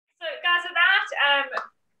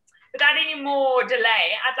any more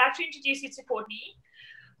delay, I'd like to introduce you to Courtney.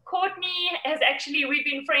 Courtney has actually, we've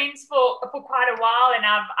been friends for quite a while, and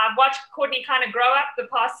I've watched Courtney kind of grow up the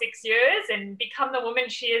past 6 years and become the woman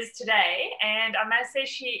she is today. And I must say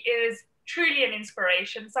she is truly an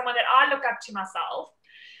inspiration, someone that I look up to myself.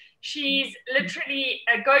 She's literally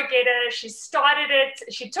a go-getter. She started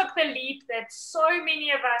it. She took the leap that so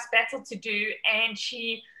many of us battle to do, and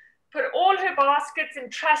she put all her baskets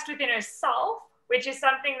and trust within herself, which is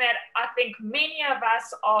something that I think many of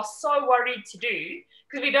us are so worried to do,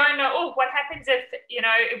 because we don't know, oh, what happens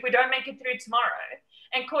if we don't make it through tomorrow?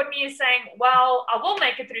 And Courtney is saying, well, I will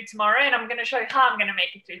make it through tomorrow, and I'm going to show you how I'm going to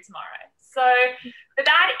make it through tomorrow. So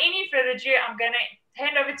without any further ado, I'm going to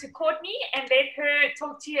hand over to Courtney and let her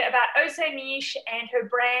talk to you about OhSoNiche and her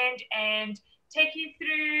brand and take you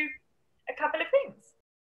through a couple of things.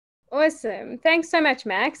 Awesome. Thanks so much,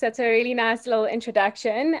 Max. That's a really nice little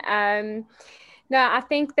introduction. No, I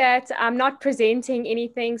think that I'm not presenting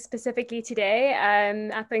anything specifically today.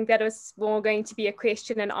 I think that was more going to be a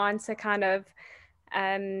question and answer kind of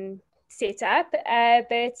setup.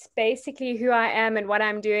 But basically who I am and what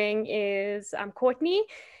I'm doing is I'm Courtney.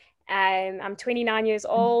 I'm 29 years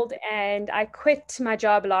old, and I quit my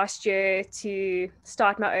job last year to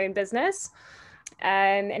start my own business.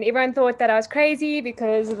 And everyone thought that I was crazy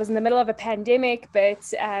because it was in the middle of a pandemic,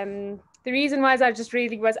 but the reason was I just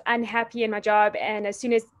really was unhappy in my job. And as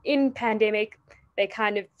soon as in pandemic, they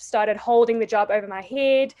kind of started holding the job over my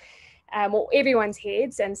head, or everyone's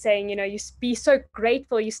heads, and saying, you know, you be so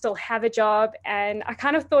grateful you still have a job. And I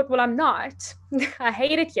kind of thought, well, I'm not. I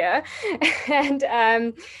hate it here. And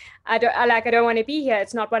I don't want to be here.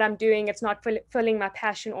 It's not what I'm doing. It's not fulfilling my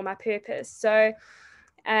passion or my purpose. So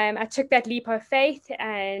I took that leap of faith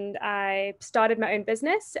and I started my own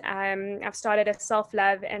business. I've started a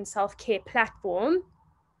self-love and self-care platform,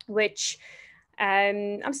 which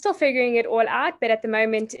I'm still figuring it all out, but at the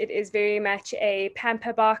moment it is very much a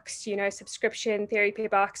pamper box, subscription therapy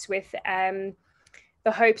box with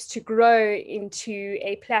the hopes to grow into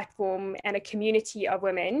a platform and a community of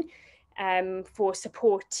women for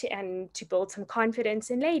support and to build some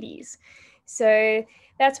confidence in ladies. So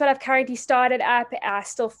that's what I've currently started up. I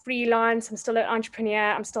still freelance. I'm still an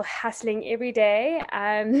entrepreneur. I'm still hustling every day,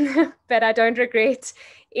 but I don't regret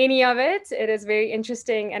any of it. It is very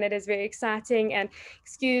interesting and it is very exciting. And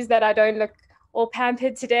excuse that I don't look all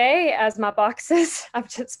pampered today as my boxes. I've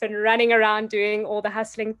just been running around doing all the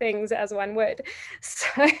hustling things as one would.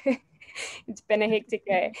 So it's been a hectic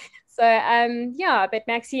day. So but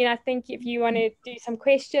Maxine, I think if you want to do some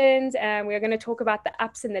questions, we're going to talk about the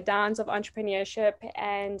ups and the downs of entrepreneurship,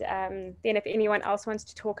 and then if anyone else wants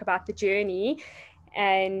to talk about the journey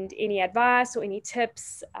and any advice or any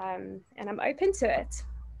tips, and I'm open to it.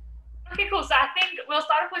 Okay, cool. So I think we'll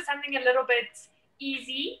start off with something a little bit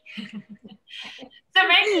easy. So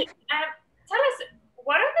maybe tell us,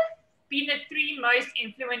 what have been the 3 most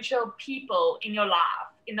influential people in your life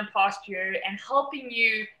in the past year and helping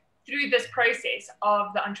you through this process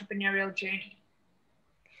of the entrepreneurial journey?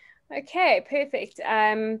 Okay, perfect.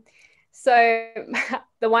 So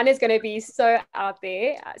the one is going to be so out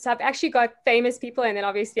there. So I've actually got famous people, and then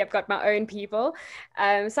obviously I've got my own people. So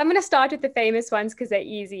I'm going to start with the famous ones because they're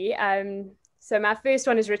easy. So my first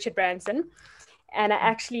one is Richard Branson. And I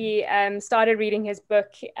actually started reading his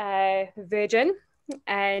book, Virgin.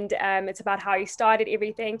 And it's about how he started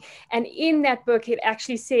everything. And in that book, it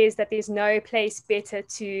actually says that there's no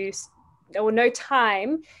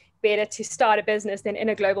time better to start a business than in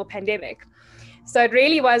a global pandemic. So it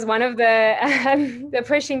really was one of the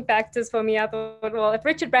pushing factors for me. I thought, well, if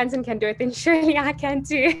Richard Branson can do it, then surely I can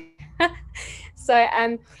too. So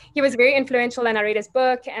he was very influential, and I read his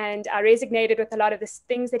book and I resonated with a lot of the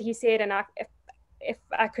things that he said. And if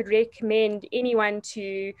I could recommend anyone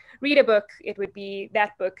to read a book, it would be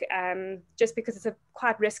that book, just because it's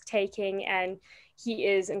quite risk-taking and he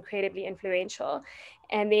is incredibly influential.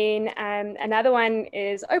 And then another one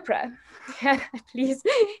is Oprah. Please.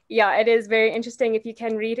 Yeah, it is very interesting if you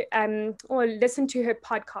can read or listen to her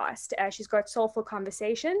podcast. She's got Soulful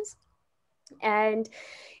Conversations. And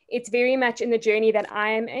it's very much in the journey that I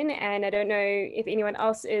am in. And I don't know if anyone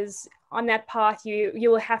else is on that path.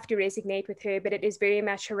 You will have to resonate with her, but it is very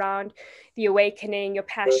much around the awakening, your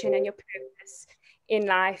passion and your purpose in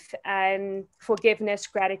life, forgiveness,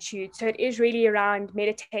 gratitude. So it is really around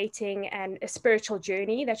meditating and a spiritual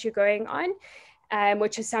journey that you're going on,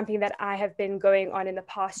 which is something that I have been going on in the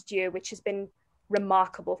past year, which has been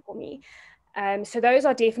remarkable for me. So those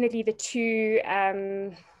are definitely the 2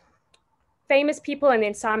 famous people, and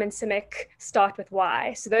then Simon Sinek, Start with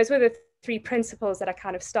Why. So those were the 3 principles that I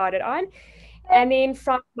kind of started on. And then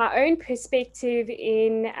from my own perspective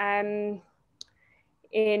in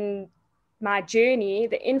my journey,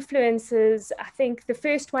 the influences, I think the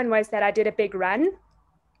first one was that I did a big run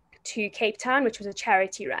to Cape Town, which was a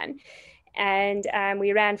charity run. And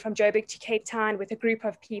we ran from Joburg to Cape Town with a group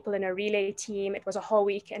of people in a relay team. It was a whole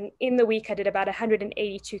week. And in the week, I did about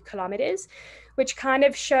 182 kilometers, which kind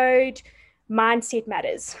of showed mindset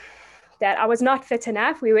matters, that I was not fit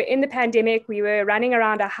enough. We were in the pandemic. We were running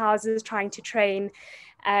around our houses trying to train.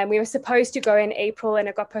 We were supposed to go in April and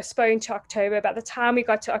it got postponed to October. By the time we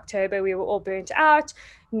got to October, we were all burnt out.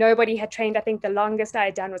 Nobody had trained. I think the longest I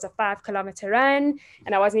had done was a 5-kilometer run,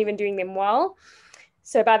 and I wasn't even doing them well.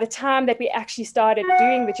 So by the time that we actually started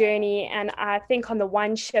doing the journey, and I think on the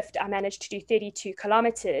one shift, I managed to do 32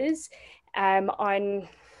 kilometers on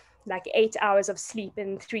like 8 hours of sleep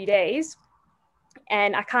in 3 days.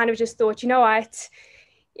 And I kind of just thought, you know what,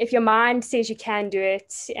 if your mind says you can do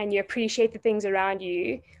it and you appreciate the things around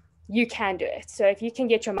you, you can do it. So if you can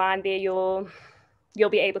get your mind there, you'll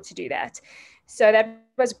be able to do that. So that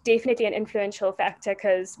was definitely an influential factor,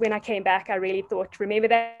 because when I came back, I really thought, remember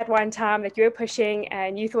that one time that you were pushing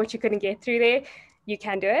and you thought you couldn't get through there, you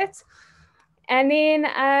can do it. And then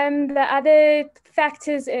the other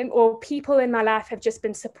factors or people in my life have just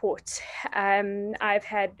been support. I've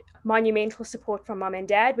had monumental support from mom and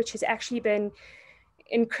dad, which has actually been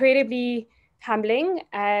incredibly humbling.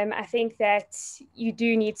 I think that you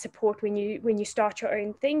do need support when you start your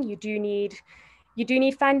own thing. You do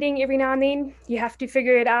need funding every now and then. You have to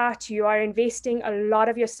figure it out. You are investing a lot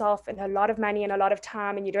of yourself and a lot of money and a lot of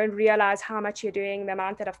time, and you don't realize how much you're doing. The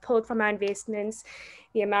amount that I've pulled from my investments,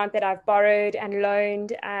 the amount that I've borrowed and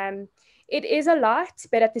loaned. It is a lot,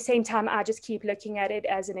 but at the same time, I just keep looking at it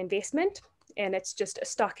as an investment, and it's just a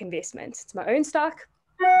stock investment. It's my own stock.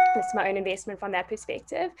 It's my own investment from that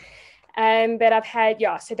perspective. But I've had,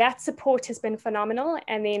 so that support has been phenomenal.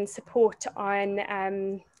 And then support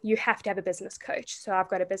on, you have to have a business coach. So I've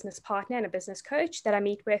got a business partner and a business coach that I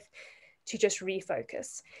meet with to just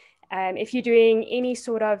refocus. If you're doing any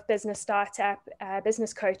sort of business startup,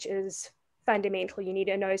 business coach is fundamental. You need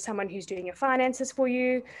to know someone who's doing your finances for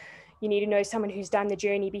you. You need to know someone who's done the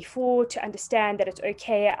journey before to understand that it's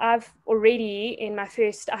okay. I've already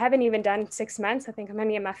I haven't even done 6 months. I think I'm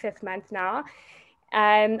only in my 5th month now.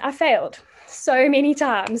 I failed so many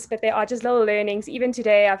times, but there are just little learnings. Even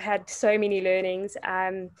today, I've had so many learnings.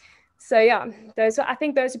 So yeah, I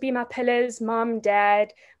think those would be my pillars. Mom,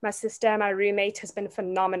 dad, my sister, my roommate has been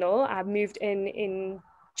phenomenal. I moved in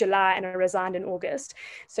July and I resigned in August.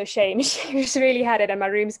 So shame, she's really had it, and my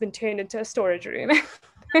room's been turned into a storage room.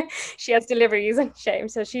 She has deliveries, and shame.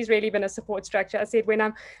 So she's really been a support structure. I said, when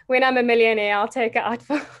I'm a millionaire, I'll take her out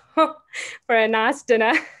for a nice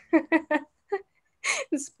dinner.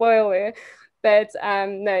 Spoiler. But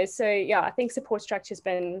no, so yeah, I think support structure has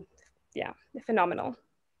been phenomenal.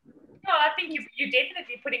 No, I think you're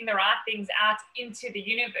definitely putting the right things out into the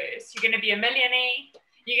universe. You're going to be a millionaire.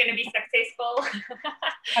 You're going to be successful.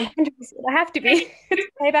 100%. I have to be to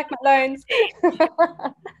pay back my loans.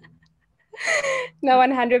 No,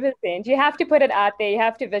 100%. You have to put it out there. You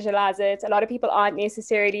have to visualize it. A lot of people aren't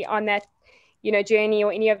necessarily on that, journey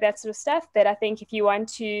or any of that sort of stuff. But I think if you want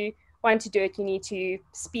to do it, you need to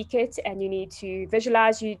speak it, and you need to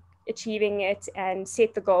visualize you achieving it and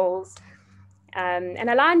set the goals and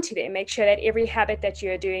align to them. Make sure that every habit that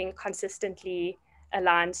you're doing consistently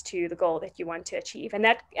aligns to the goal that you want to achieve. And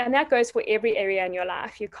that goes for every area in your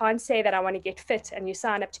life. You can't say that I want to get fit and you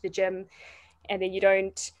sign up to the gym and then you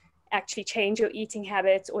don't actually change your eating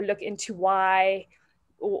habits or look into why,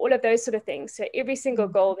 or all of those sort of things. So every single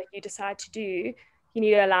goal that you decide to do, you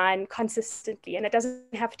need to align consistently. And it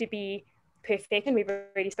doesn't have to be perfect, and we've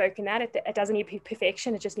already spoken that. It doesn't need to be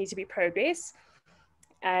perfection, it just needs to be progress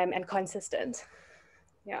and consistent.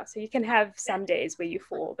 Yeah, so you can have some days where you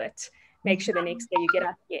fall, but make sure the next day you get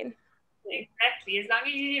up again. Exactly, as long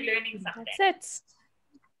as you're learning something. That's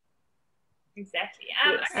it. Exactly.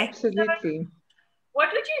 Yes, okay, absolutely. So what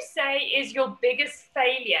would you say is your biggest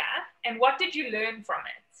failure, and what did you learn from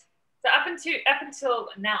it? So up until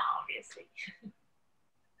now, obviously.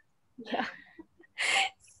 Yeah.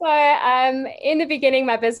 So in the beginning,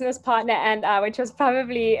 my business partner and I, which was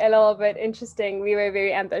probably a little bit interesting, we were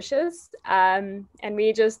very ambitious, and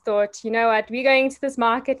we just thought, you know what, we're going to this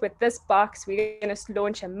market with this box. We're going to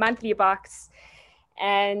launch a monthly box.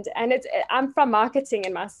 And I'm from marketing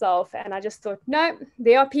in myself, and I just thought, no,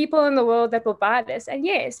 there are people in the world that will buy this. And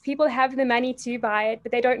yes, people have the money to buy it,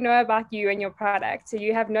 but they don't know about you and your product. So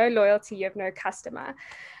you have no loyalty, you have no customer.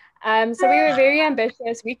 So we were very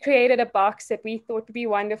ambitious. We created a box that we thought would be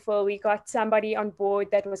wonderful. We got somebody on board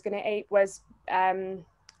that was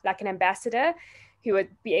like an ambassador who would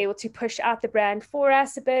be able to push out the brand for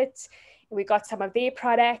us a bit. We got some of their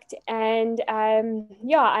product, and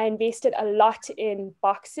yeah, I invested a lot in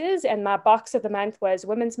boxes, and my box of the month was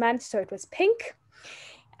Women's Month, so it was pink.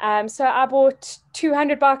 So I bought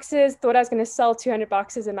 200 boxes, thought I was going to sell 200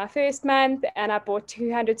 boxes in my first month, and I bought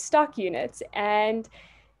 200 stock units. And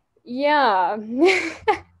yeah,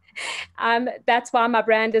 that's why my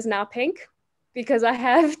brand is now pink, because I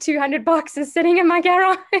have 200 boxes sitting in my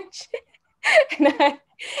garage.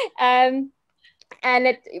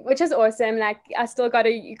 And which is awesome. Like, I still got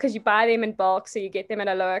to, because you buy them in bulk, so you get them at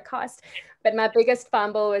a lower cost. But my biggest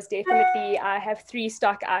fumble was definitely I have 3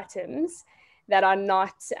 stock items that are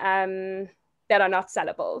not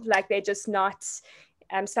sellable. Like, they're just not.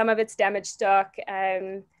 Some of it's damaged stock.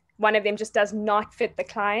 One of them just does not fit the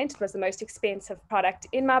client. It was the most expensive product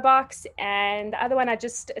in my box, and the other one,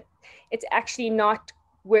 it's actually not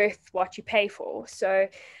worth what you pay for. So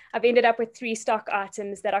I've ended up with 3 stock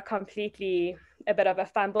items that are completely a bit of a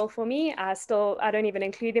fumble for me. I don't even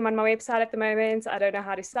include them on my website at the moment. I don't know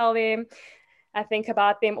how to sell them. I think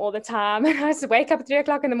about them all the time. I just wake up at 3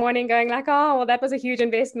 o'clock in the morning going like, oh, well, that was a huge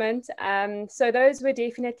investment. So those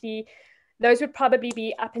would probably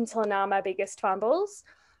be, up until now, my biggest fumbles.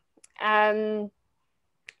 And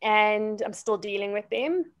I'm still dealing with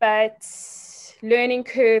them. But learning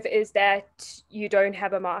curve is that you don't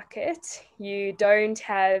have a market. You're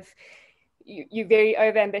very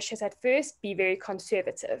overambitious at first, be very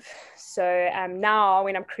conservative. So now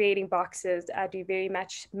when I'm creating boxes, I do very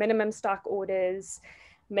much minimum stock orders,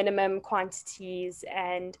 minimum quantities,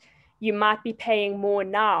 and you might be paying more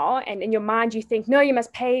now. And in your mind, you think, no, you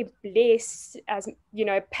must pay less, as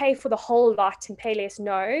pay for the whole lot and pay less.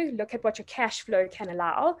 No, look at what your cash flow can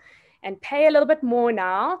allow and pay a little bit more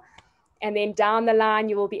now. And then down the line,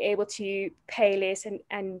 you will be able to pay less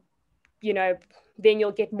and then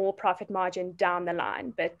you'll get more profit margin down the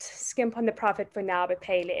line. But skimp on the profit for now, but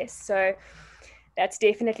pay less. So that's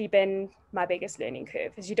definitely been my biggest learning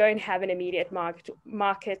curve, is you don't have an immediate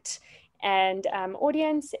market and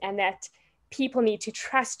audience, and that people need to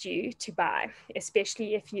trust you to buy,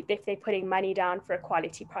 especially if they're putting money down for a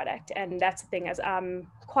quality product. And that's the thing, is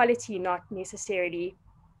quality, not necessarily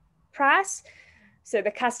price. So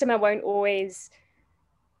the customer won't always,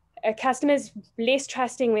 a customer's less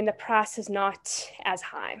trusting when the price is not as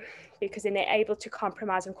high, because then they're able to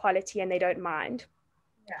compromise on quality and they don't mind.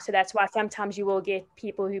 Yeah. So that's why sometimes you will get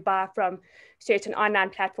people who buy from certain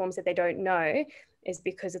online platforms that they don't know, is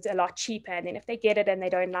because it's a lot cheaper. And then if they get it and they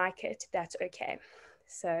don't like it, that's okay.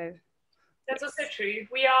 So that's also true.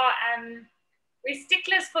 We're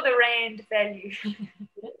sticklers for the rand value.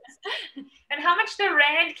 And how much the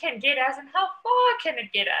rand can get us and how far can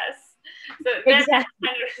it get us. So that's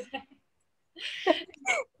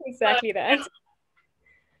exactly that.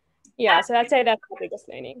 Yeah, so I'd say that's the biggest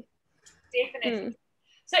learning. Definitely.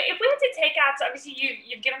 So if we were to take out, so obviously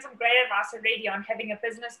you've given some great advice already on having a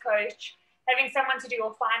business coach, having someone to do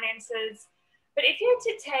your finances. But if you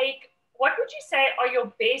were to take, what would you say are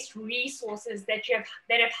your best resources that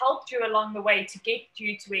have helped you along the way to get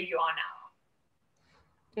you to where you are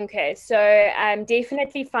now? Okay, so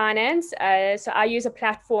definitely finance. So I use a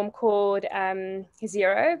platform called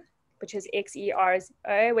Xero, which is Xero,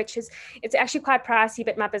 it's actually quite pricey,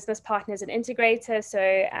 but my business partner is an integrator, so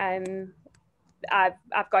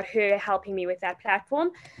I've got her helping me with that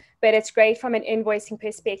platform. But it's great from an invoicing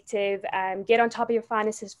perspective. Get on top of your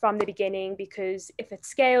finances from the beginning, because if it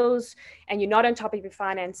scales and you're not on top of your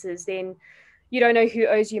finances, then you don't know who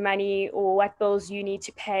owes you money or what bills you need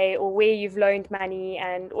to pay or where you've loaned money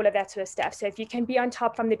and all of that sort of stuff. So if you can be on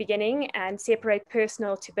top from the beginning and separate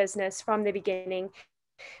personal to business from the beginning,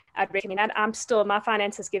 I'd recommend that. My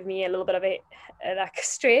finances give me a little bit of like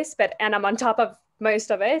stress, and I'm on top of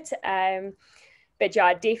most of it. But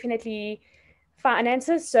yeah, definitely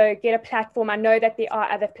finances. So get a platform. I know that there are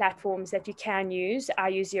other platforms that you can use. I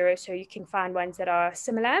use Xero, so you can find ones that are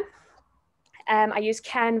similar. I use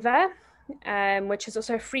Canva, which is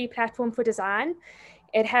also a free platform for design.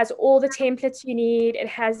 It has all the templates you need. It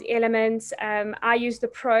has elements. I use the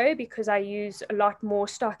Pro because I use a lot more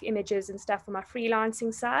stock images and stuff for my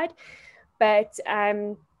freelancing side. But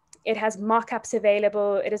it has mock-ups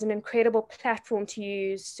available. It is an incredible platform to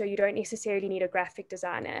use. So you don't necessarily need a graphic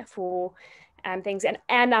designer for things.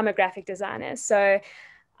 And I'm a graphic designer. So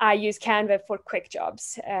I use Canva for quick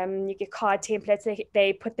jobs. You get card templates.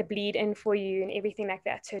 They put the bleed in for you and everything like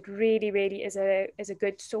that. So it really, really is a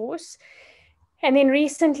good source. And then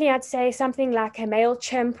recently, I'd say something like a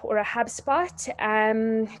MailChimp or a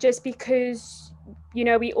HubSpot, just because,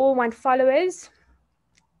 we all want followers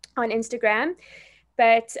on Instagram,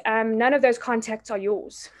 but none of those contacts are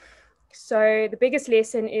yours. So the biggest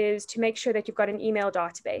lesson is to make sure that you've got an email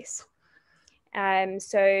database.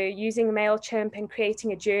 So using MailChimp and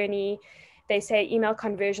creating a journey, they say email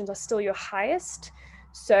conversions are still your highest.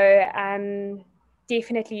 So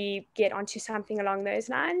definitely get onto something along those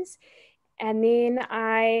lines. And then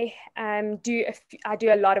I do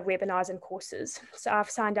a lot of webinars and courses. So I've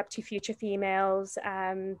signed up to Future Females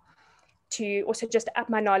to also just up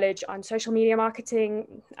my knowledge on social media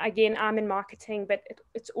marketing. Again, I'm in marketing, but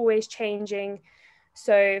it's always changing.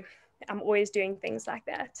 So I'm always doing things like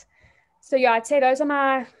that. So yeah, I'd say those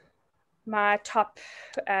are my top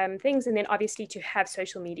things. And then obviously to have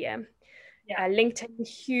social media. Yeah. LinkedIn,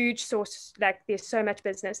 huge source, like there's so much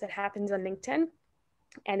business that happens on LinkedIn.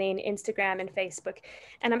 And then Instagram and Facebook.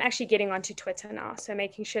 And I'm actually getting onto Twitter now. So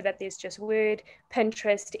making sure that there's just Word,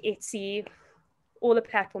 Pinterest, Etsy, all the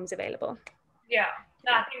platforms available. Yeah,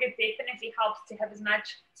 no, I think it definitely helps to have as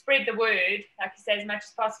much, spread the word, like you say, as much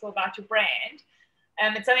as possible about your brand.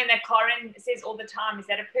 It's something that Karen says all the time, is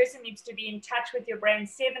that a person needs to be in touch with your brand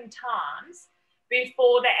 7 times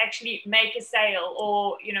before they actually make a sale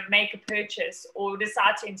or, you know, make a purchase or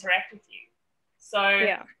decide to interact with you. So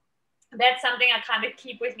yeah, that's something I kind of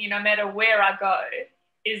keep with me no matter where I go,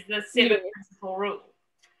 is the 7 principle rule.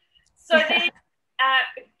 So then,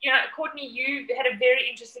 you know, Courtney, you had a very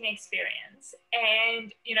interesting experience,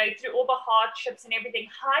 and, you know, through all the hardships and everything,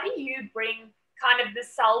 how do you bring kind of the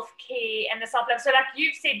self-care and the self-love? So like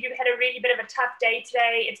you've said, you've had a really bit of a tough day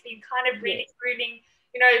today. It's been kind of really grueling,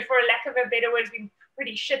 you know, for a lack of a better word, it's been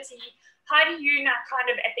pretty shitty. How do you now kind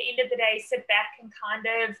of at the end of the day sit back and kind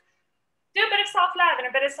of do a bit of self-love and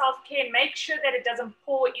a bit of self-care and make sure that it doesn't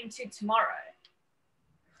pour into tomorrow?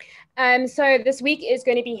 So this week is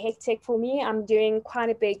going to be hectic for me. I'm doing quite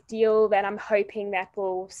a big deal that I'm hoping that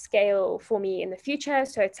will scale for me in the future.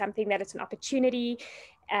 So it's something that it's an opportunity,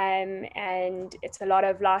 and it's a lot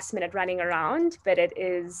of last minute running around, but it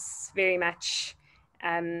is very much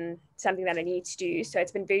something that I need to do. So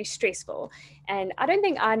it's been very stressful, and I don't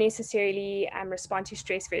think I necessarily respond to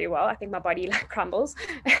stress very well. I think my body like crumbles.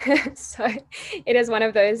 So it is one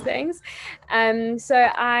of those things. So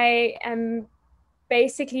I am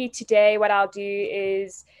basically today, what I'll do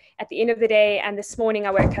is at the end of the day, and this morning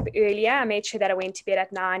I woke up earlier. I made sure that I went to bed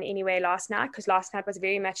at 9 anyway last night, because last night was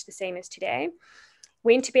very much the same as today.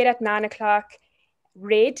 Went to bed at 9 o'clock,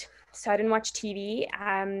 read. So I didn't watch TV.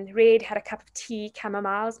 Read, had a cup of tea,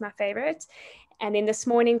 chamomile is my favorite. And then this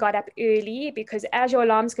morning got up early, because as your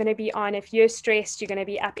alarm's going to be on, if you're stressed, you're going to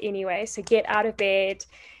be up anyway. So get out of bed,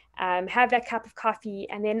 have that cup of coffee,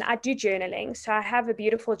 and then I do journaling. So I have a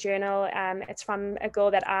beautiful journal. It's from a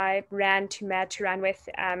girl that I ran to Mad to Run with.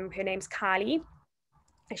 Her name's Kylie.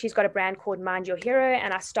 She's got a brand called Mind Your Hero,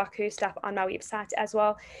 and I stock her stuff on my website as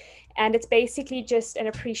well. And it's basically just an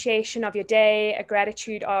appreciation of your day, a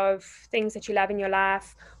gratitude of things that you love in your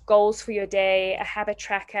life, goals for your day, a habit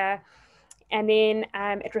tracker. And then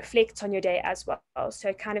it reflects on your day as well. So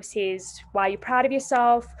it kind of says why you're proud of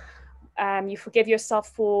yourself, you forgive yourself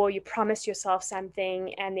for, you promise yourself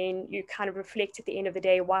something, and then you kind of reflect at the end of the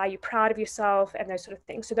day why you're proud of yourself and those sort of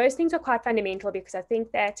things. So those things are quite fundamental, because I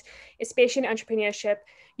think that especially in entrepreneurship,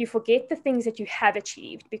 you forget the things that you have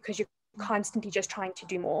achieved because you're constantly just trying to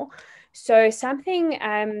do more. So something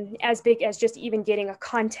as big as just even getting a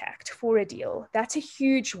contact for a deal, that's a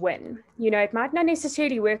huge win. You know, it might not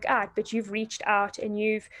necessarily work out, but you've reached out and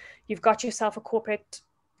you've got yourself a corporate,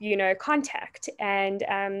 you know, contact, and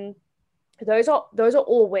those are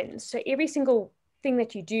all wins. So every single thing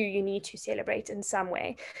that you do, you need to celebrate in some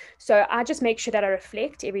way. So I just make sure that I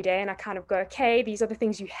reflect every day, and I kind of go, okay, these are the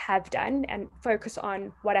things you have done, and focus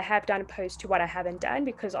on what I have done opposed to what I haven't done.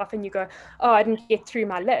 Because often you go, oh, I didn't get through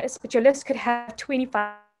my list, but your list could have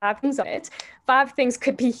 25 things on it. 5 things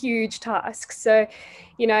could be huge tasks. So,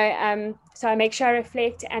 you know, so I make sure I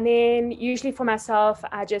reflect. And then usually for myself,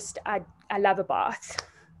 I love a bath.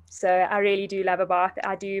 So I really do love a bath.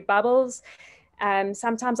 I do bubbles.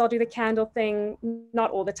 Sometimes I'll do the candle thing,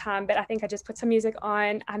 not all the time, but I think I just put some music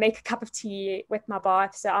on. I make a cup of tea with my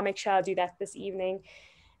bath. So I'll make sure I'll do that this evening.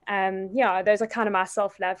 Yeah, those are kind of my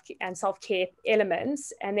self-love and self-care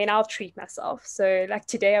elements. And then I'll treat myself. So like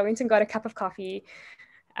today I went and got a cup of coffee.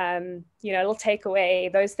 You know, little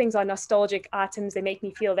takeaway. Those things are nostalgic items. They make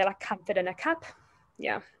me feel they're like comfort in a cup.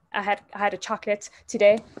 Yeah, I had a chocolate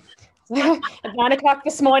today. At 9 o'clock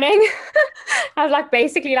this morning, I was like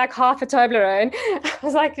basically like half a Toblerone. I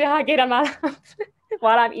was like, yeah, I get on my lap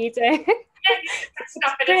while I'm eating.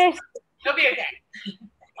 Stop it. It'll be okay. It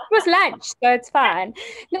was lunch, so it's fine.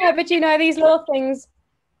 No, but you know, these little things,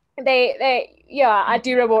 Yeah, I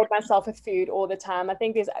do reward myself with food all the time. I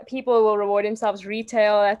think there's people will reward themselves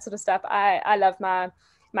retail, that sort of stuff. I love my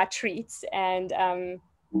treats, and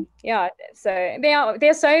yeah, so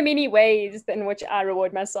there's so many ways in which I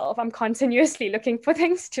reward myself. I'm continuously looking for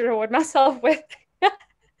things to reward myself with.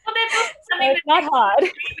 Well, that's also So something it's not hard. we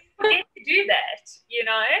forget to do that, you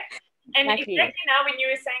know. And Exactly. exactly now, when you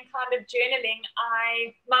were saying kind of journaling,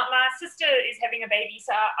 my sister is having a baby,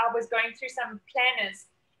 so I was going through some planners,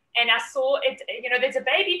 and I saw it. You know, there's a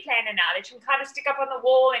baby planner now that you can kind of stick up on the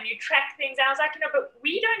wall and you track things. And I was like, you know, but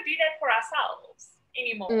we don't do that for ourselves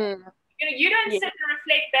anymore. You know, you don't sit and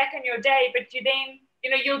reflect back on your day, but you then,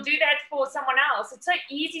 you know, you'll do that for someone else. It's so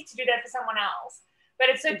easy to do that for someone else, but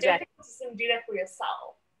it's so difficult to do that for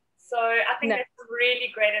yourself. So I think that's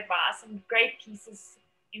really great advice and great pieces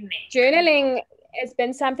in there. Journaling has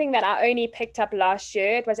been something that I only picked up last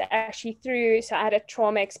year. It was actually so I had a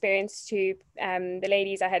trauma experience to the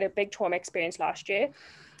ladies. I had a big trauma experience last year.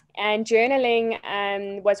 And journaling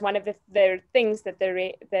was one of the things that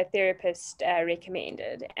the therapist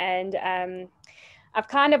recommended. And I've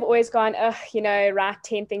kind of always gone, you know, write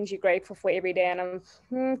 10 things you're grateful for every day. And I'm,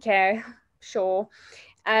 okay, sure.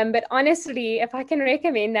 But honestly, if I can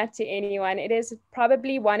recommend that to anyone, it is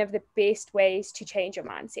probably one of the best ways to change your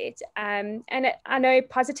mindset. And I know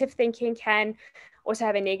positive thinking can also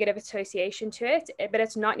have a negative association to it, but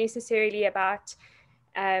it's not necessarily about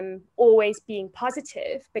always being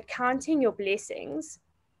positive, but counting your blessings.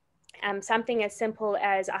 Something as simple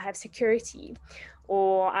as I have security,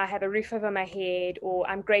 or I have a roof over my head, or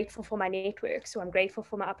I'm grateful for my networks, or I'm grateful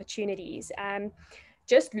for my opportunities.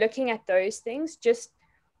 Just looking at those things, just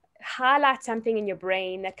highlight something in your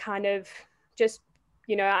brain that kind of just,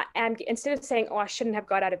 you know, instead of saying, oh, I shouldn't have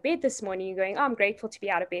got out of bed this morning, you're going, oh, I'm grateful to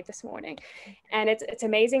be out of bed this morning. And it's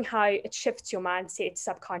amazing how it shifts your mindset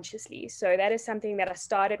subconsciously. So that is something that I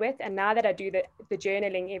started with. And now that I do the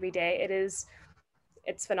journaling every day,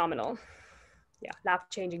 it's phenomenal. Yeah,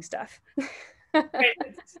 life-changing stuff.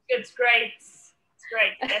 It's great. It's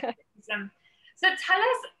great. So tell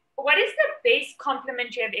us, what is the best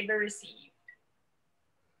compliment you have ever received?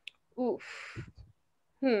 Oof.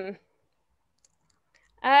 I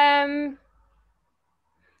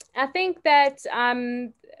think that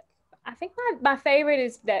I think my favorite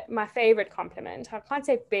is that my favorite compliment. I can't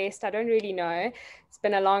say best. I don't really know. It's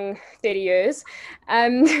been a long 30 years.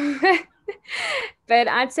 But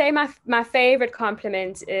I'd say my favorite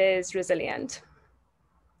compliment is resilient.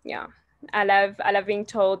 Yeah. I love being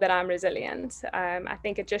told that I'm resilient. I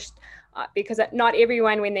think it just because not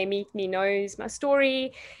everyone when they meet me knows my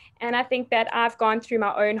story. And I think that I've gone through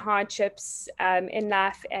my own hardships in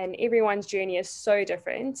life, and everyone's journey is so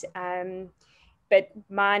different. But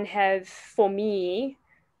mine have, for me,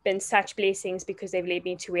 been such blessings because they've led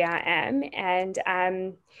me to where I am. And,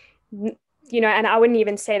 you know, and I wouldn't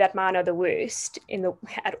even say that mine are the worst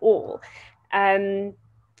at all. But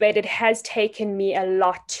it has taken me a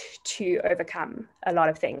lot to overcome a lot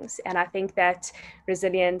of things. And I think that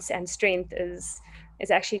resilience and strength is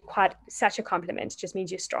actually such a compliment. It just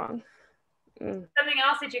means you're strong. Something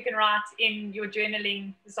else that you can write in your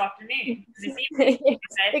journaling this afternoon, this evening. Yes,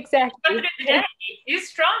 exactly. You're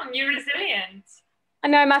strong, you're resilient. I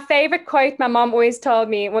know my favorite quote my mom always told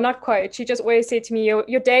me, well, not quote, she just always said to me,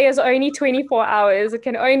 your day is only 24 hours. It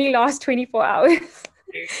can only last 24 hours.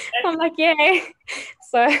 I'm like, yeah.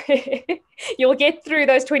 So you'll get through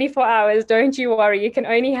those 24 hours. Don't you worry. You can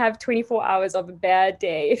only have 24 hours of a bad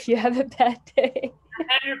day if you have a bad day.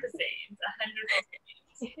 100%.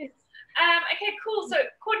 Okay, cool. So,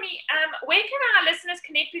 Courtney, where can our listeners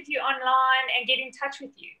connect with you online and get in touch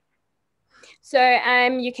with you? So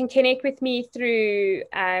you can connect with me through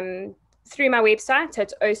my website. So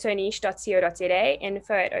it's ohsoniche.co.za,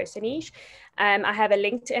 info@ohsoniche. I have a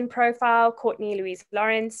LinkedIn profile, Courtney Louise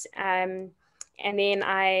Lawrence. And then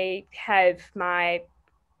I have my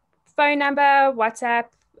phone number, WhatsApp,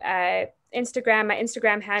 Instagram. My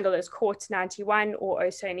Instagram handle is Court91 or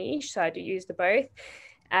OhSoNiche. So I do use the both.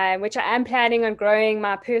 Which I am planning on growing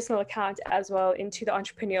my personal account as well into the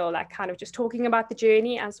entrepreneurial, like kind of just talking about the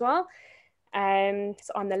journey as well. It's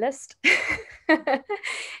on the list. But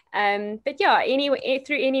yeah, anyway,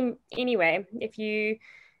 if you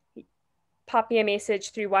pop me a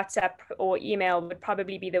message through WhatsApp or email would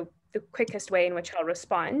probably be the quickest way in which I'll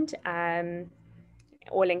respond,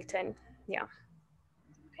 or LinkedIn. Yeah.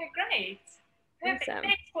 Okay, great. Perfect. Awesome.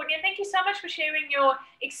 Thanks, Courtney. And thank you so much for sharing your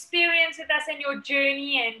experience with us and your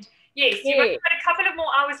journey. And yes, you've got a couple of more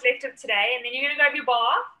hours left of today, and then you're going to go have your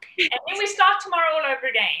bath, and then we start tomorrow all over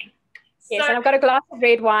again. Yes, So and I've got a glass of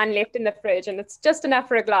red wine left in the fridge, and it's just enough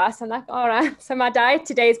for a glass. I'm like, all right. So my diet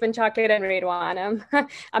today has been chocolate and red wine.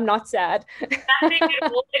 I'm not sad. nothing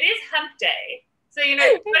at all. It is hump day. So, you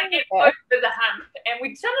know, we got to get over the hump.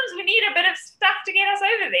 And sometimes we need a bit of stuff to get us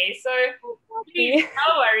over there. So please,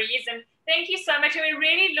 no worries. And thank you so much. And we're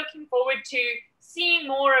really looking forward to seeing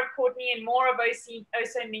more of Courtney and more of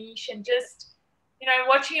OhSoNiche, and just, you know,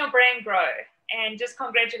 watching your brand grow. And just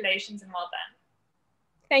congratulations and well done.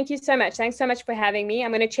 Thank you so much. Thanks so much for having me.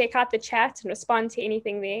 I'm going to check out the chat and respond to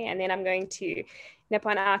anything there, and then I'm going to nip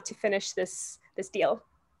on out to finish this deal.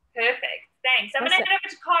 Perfect. Thanks. I'm going to hand over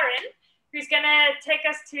to Karen, who's going to take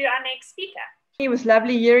us to our next speaker. It was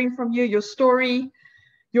lovely hearing from you, your story,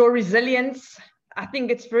 your resilience. I think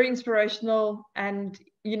it's very inspirational, and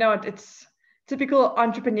you know, it's typical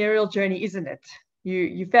entrepreneurial journey, isn't it?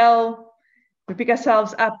 You fell, we pick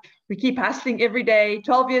ourselves up, we keep hustling every day.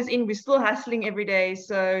 12 years in, we're still hustling every day.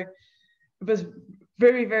 So it was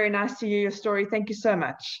very, very nice to hear your story. Thank you so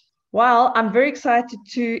much. Well, I'm very excited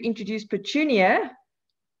to introduce Petunia.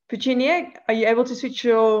 Petunia, are you able to switch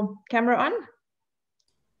your camera on?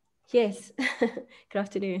 Yes. Good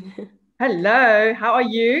afternoon. Hello, how are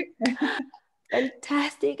you?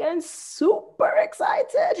 Fantastic and super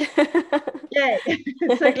excited. Yay,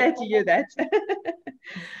 so glad to hear that.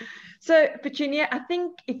 So, Petunia, I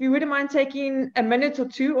think if you wouldn't mind taking a minute or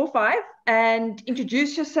 2 or 5 and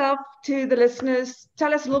introduce yourself to the listeners,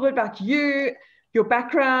 tell us a little bit about you, your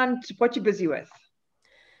background, what you're busy with.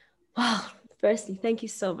 Wow. Firstly, thank you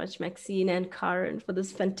so much, Maxine and Karen, for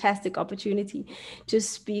this fantastic opportunity to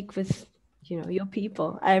speak with, you know, your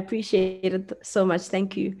people. I appreciate it so much.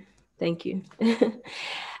 Thank you. Thank you.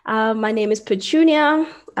 My name is Petunia.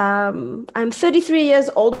 I'm 33 years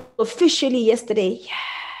old officially yesterday. Yeah.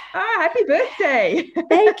 Ah, happy birthday.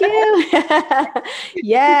 Thank you.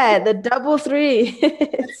 Yeah, the double 3.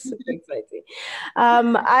 It's super exciting.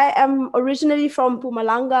 I am originally from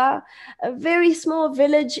Mpumalanga, a very small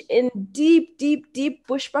village in deep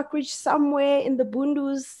bushbuckridge, somewhere in the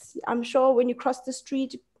Bundus. I'm sure when you cross the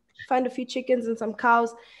street, you find a few chickens and some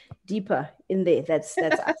cows. Deeper in there, that's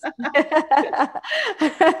us.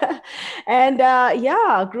 And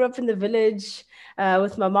yeah, grew up in the village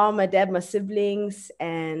with my mom, my dad, my siblings,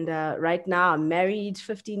 and right now I'm married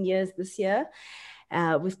 15 years this year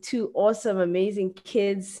with 2 awesome, amazing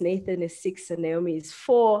kids. Nathan is 6 and Naomi is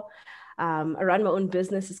 4. I run my own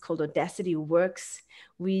business. It's called Audacity Works.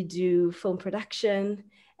 We do film production,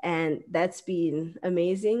 and that's been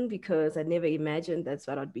amazing because I never imagined that's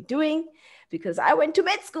what I'd be doing, because I went to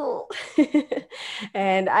med school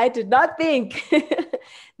and I did not think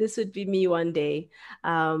this would be me one day.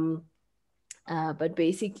 But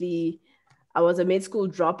basically, I was a med school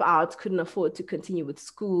dropout, couldn't afford to continue with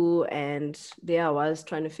school. And there I was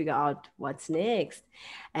trying to figure out what's next.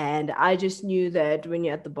 And I just knew that when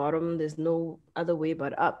you're at the bottom, there's no other way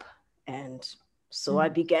but up. And so I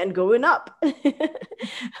began going up.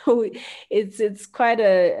 It's quite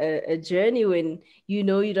a journey when you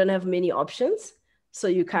know you don't have many options. So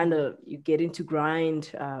you you get into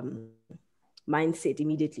grind mindset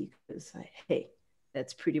immediately, because hey,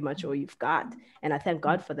 that's pretty much all you've got. And I thank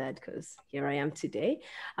God for that, because here I am today.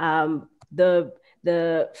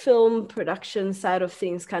 The film production side of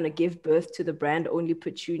things kind of gave birth to the brand Only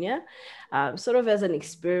Petunia, sort of as an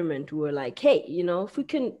experiment. We were like, hey, you know, if we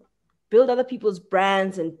can build other people's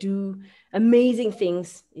brands and do amazing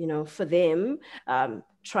things, you know, for them,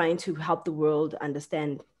 trying to help the world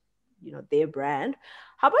understand, you know, their brand.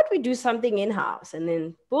 How about we do something in-house? And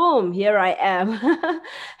then boom, here I am.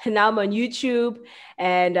 And now I'm on YouTube,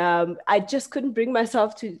 and I just couldn't bring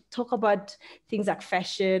myself to talk about things like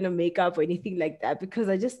fashion or makeup or anything like that, because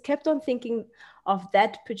I just kept on thinking of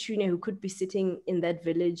that Petunia who could be sitting in that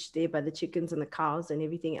village there by the chickens and the cows and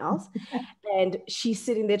everything else. And she's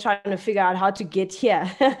sitting there trying to figure out how to get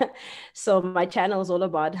here. So my channel is all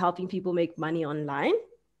about helping people make money online.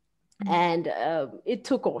 And it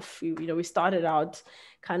took off. You know, we started out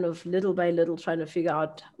kind of little by little trying to figure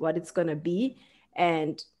out what it's going to be.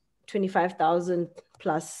 And 25,000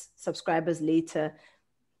 plus subscribers later,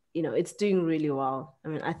 you know, it's doing really well. I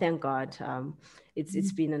mean, I thank God.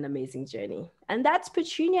 It's been an amazing journey. And that's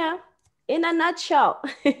Petunia in a nutshell.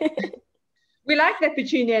 We like that,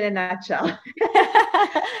 Petunia, in a nutshell.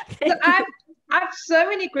 So I have so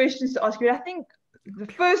many questions to ask you. I think the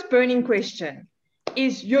first burning question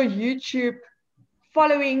is your YouTube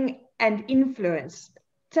following and influence.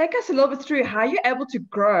 Take us a little bit through how you're able to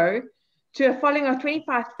grow to a following of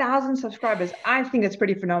 25,000 subscribers. I think it's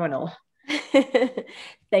pretty phenomenal.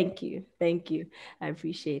 Thank you. I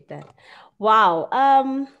appreciate that.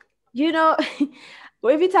 Wow. You know,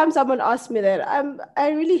 every time someone asks me that,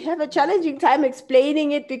 I really have a challenging time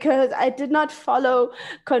explaining it because I did not follow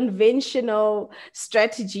conventional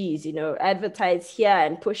strategies, you know, advertise here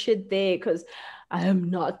and push it there because I am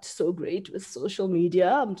not so great with social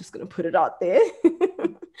media. I'm just going to put it out there,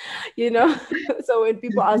 you know. So when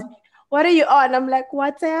people ask, what are you on? I'm like,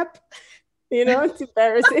 WhatsApp, you know, it's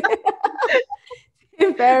embarrassing.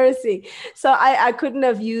 Embarrassing. So I couldn't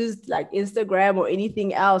have used like Instagram or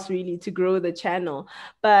anything else really to grow the channel.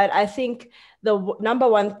 But I think the number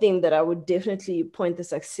one thing that I would definitely point the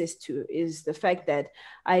success to is the fact that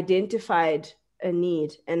I identified a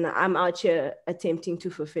need and I'm out here attempting to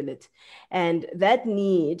fulfill it. And that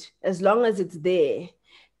need, as long as it's there,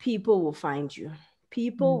 people will find you.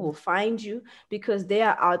 People will find you because they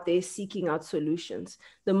are out there seeking out solutions.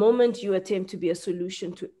 The moment you attempt to be a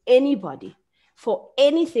solution to anybody, for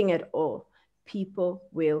anything at all, people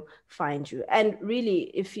will find you. And really,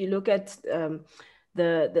 if you look at the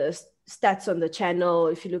stats on the channel,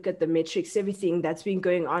 if you look at the metrics, everything that's been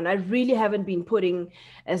going on, I really haven't been putting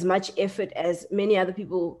as much effort as many other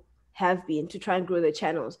people have been to try and grow their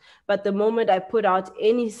channels. But the moment I put out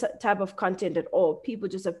any type of content at all, people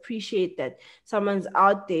just appreciate that someone's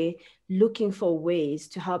out there looking for ways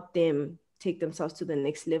to help them take themselves to the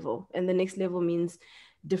next level. And the next level means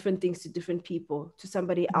different things to different people. To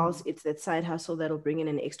somebody else, it's that side hustle that'll bring in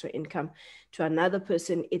an extra income. To another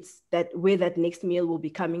person, it's that where that next meal will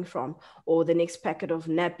be coming from, or the next packet of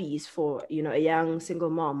nappies for, you know, a young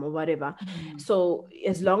single mom or whatever. So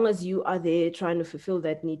as long as you are there trying to fulfill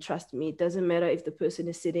that need, trust me, it doesn't matter if the person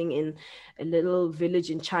is sitting in a little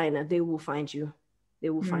village in China, they will find you.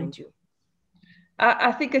 They will find you.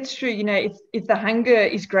 I think it's true. You know, if the hunger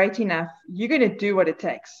is great enough, you're going to do what it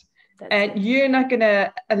takes. You're not going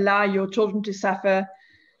to allow your children to suffer.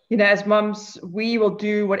 You know, as moms, we will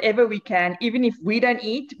do whatever we can. Even if we don't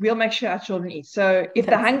eat, we'll make sure our children eat. So if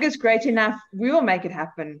the hunger is great enough, we will make it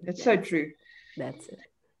happen. It's so true. That's it.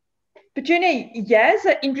 But Jenny, here's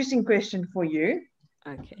an interesting question for you.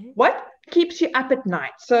 Okay. What keeps you up at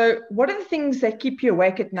night? So what are the things that keep you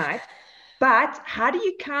awake at night? But how do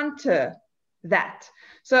you counter that?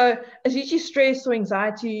 So as you see stress or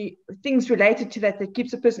anxiety, things related to that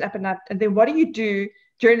keeps a person up at night. And then what do you do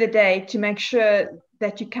during the day to make sure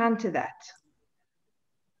that you counter that?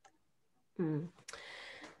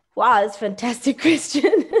 Wow, that's a fantastic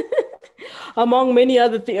question. Among many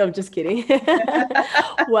other things, I'm just kidding.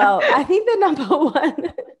 Well, I think the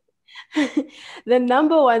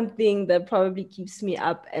number one thing that probably keeps me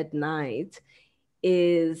up at night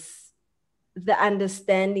is the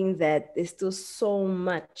understanding that there's still so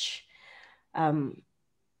much,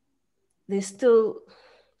 there's still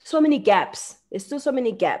so many gaps. There's still so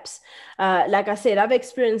many gaps. Like I said, I've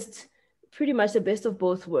experienced pretty much the best of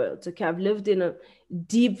both worlds. Okay, I've lived in a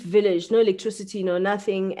deep village, no electricity, no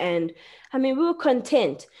nothing. And I mean, we were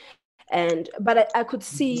content. But I could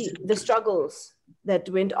see the struggles that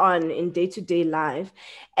went on in day-to-day life.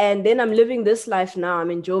 And then I'm living this life now.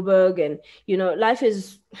 I'm in Joburg, and, you know, life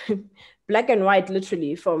is black and white,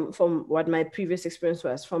 literally, from what my previous experience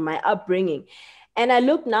was, from my upbringing. And I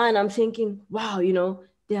look now and I'm thinking, wow, you know,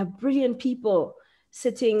 there are brilliant people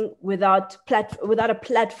sitting without a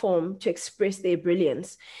platform to express their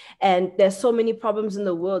brilliance. And there's so many problems in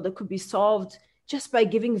the world that could be solved just by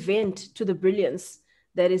giving vent to the brilliance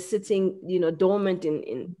that is sitting, you know, dormant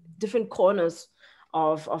in different corners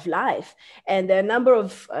of life. And there are a number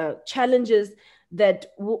of challenges that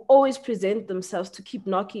will always present themselves to keep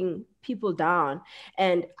knocking people down.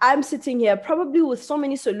 And I'm sitting here probably with so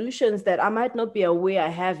many solutions that I might not be aware I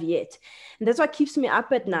have yet. And that's what keeps me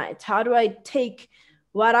up at night. How do I take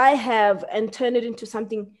what I have and turn it into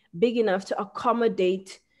something big enough to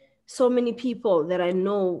accommodate so many people that I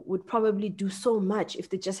know would probably do so much if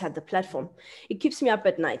they just had the platform? It keeps me up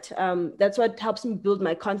at night. That's what helps me build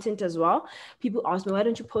my content as well. People ask me, why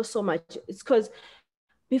don't you post so much? It's because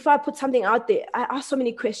before I put something out there, I ask so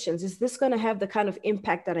many questions. Is this going to have the kind of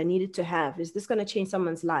impact that I need it to have? Is this going to change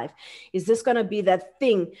someone's life? Is this going to be that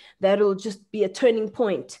thing that will just be a turning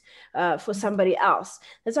point for somebody else?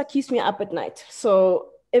 That's what keeps me up at night.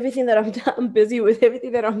 So everything that I'm busy with,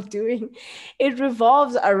 everything that I'm doing, it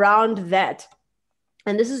revolves around that.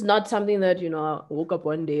 And this is not something that, you know, I woke up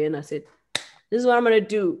one day and I said, this is what I'm going to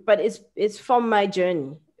do. But it's from my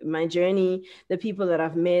journey, the people that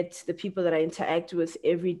I've met, the people that I interact with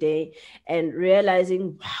every day, and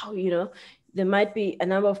realizing, wow, you know, there might be a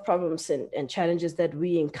number of problems and challenges that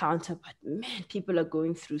we encounter, but man, people are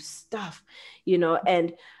going through stuff, you know,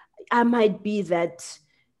 and I might be that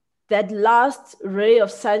last ray of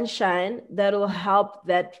sunshine that will help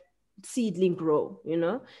that seedling grow, you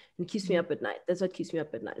know, and keeps me up at night. That's what keeps me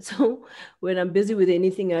up at night. So when I'm busy with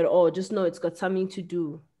anything at all, just know it's got something to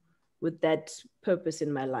do with that purpose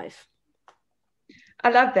in my life. I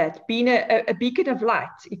love that, being a beacon of light,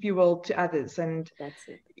 if you will, to others. And that's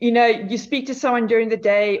it. You know, you speak to someone during the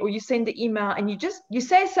day, or you send an email, and you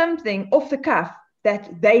say something off the cuff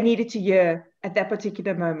that they needed to hear at that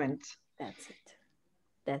particular moment. That's it.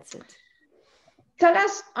 That's it. Tell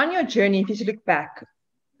us, on your journey, if you look back,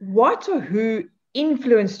 what or who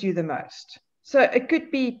influenced you the most? So it could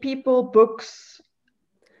be people, books,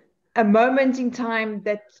 a moment in time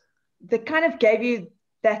that kind of gave you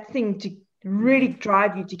that thing to really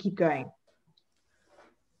drive you to keep going.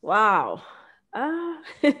 Wow.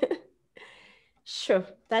 Sure,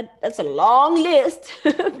 that's a long list.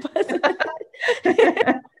 but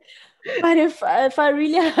if I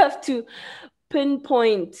really have to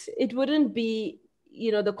pinpoint, it wouldn't be,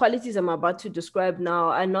 you know, the qualities I'm about to describe now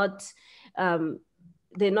are not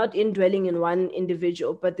they're not indwelling in one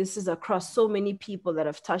individual, but this is across so many people that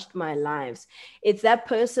have touched my lives. It's that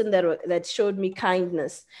person that showed me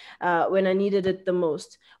kindness when I needed it the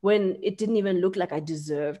most, when it didn't even look like I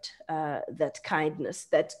deserved that kindness,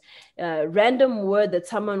 that random word that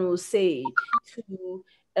someone will say to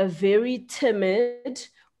a very timid,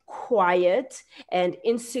 quiet, and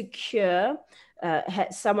insecure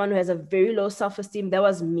someone who has a very low self-esteem. That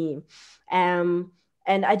was me.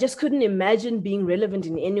 And I just couldn't imagine being relevant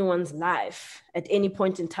in anyone's life at any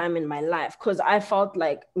point in time in my life, because I felt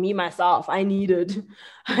like myself, I needed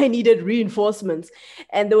reinforcements.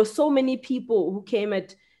 And there were so many people who came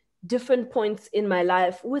at different points in my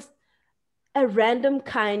life with a random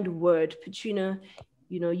kind word. Petunia,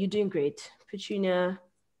 you know, you're doing great. Petunia,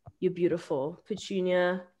 you're beautiful.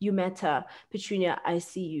 Petunia, you matter. Petunia, I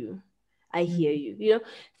see you. I hear you, you know,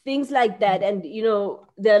 things like that. And, you know,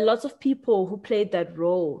 there are lots of people who played that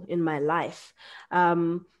role in my life.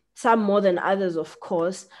 Some more than others, of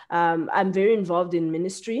course. I'm very involved in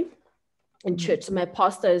ministry in church. So my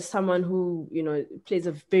pastor is someone who, you know, plays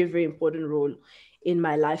a very, very important role in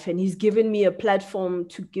my life. And he's given me a platform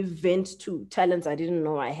to give vent to talents I didn't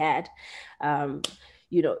know I had.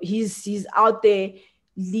 You know, he's out there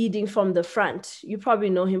leading from the front. You probably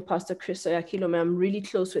know him, Pastor Chris Oyakilome. I'm really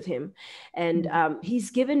close with him. And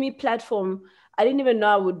he's given me platform. I didn't even know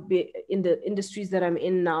I would be in the industries that I'm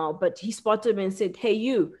in now, but he spotted me and said, hey,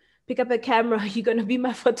 you, pick up a camera. You're going to be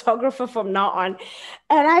my photographer from now on.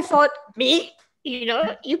 And I thought, me? You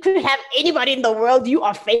know, you could have anybody in the world. You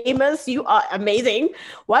are famous. You are amazing.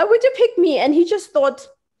 Why would you pick me? And he just thought,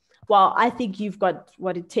 well, I think you've got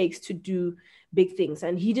what it takes to do big things.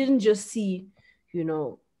 And he didn't just see, you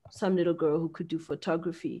know, some little girl who could do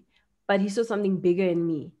photography, but he saw something bigger in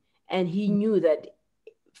me. And he knew that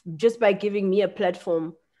just by giving me a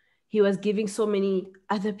platform, he was giving so many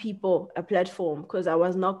other people a platform, because I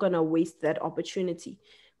was not going to waste that opportunity.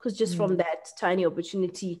 Because just from that tiny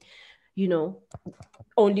opportunity, you know,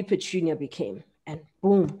 only Petunia became, and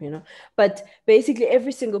boom, you know. But basically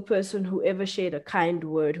every single person who ever shared a kind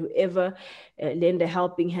word, whoever lent a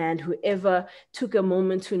helping hand, whoever took a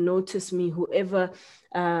moment to notice me, whoever,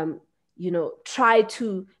 you know, tried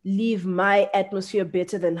to leave my atmosphere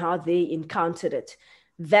better than how they encountered it,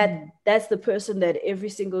 that's the person that every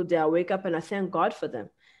single day I wake up and I thank God for them,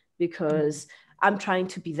 because I'm trying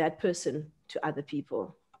to be that person to other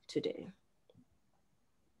people today.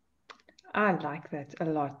 I like that a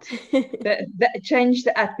lot. that change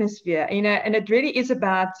the atmosphere, you know, and it really is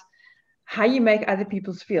about how you make other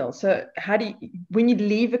people feel. So how do you, when you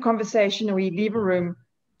leave a conversation or you leave a room,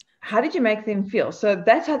 how did you make them feel? So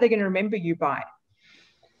that's how they're going to remember you by.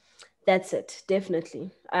 That's it,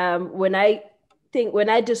 definitely. When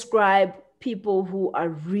I describe people who are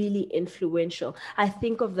really influential, I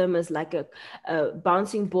think of them as like a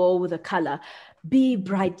bouncing ball with a color. Be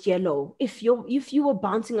bright yellow. If you were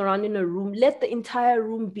bouncing around in a room, let the entire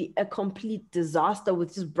room be a complete disaster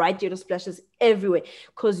with just bright yellow splashes everywhere,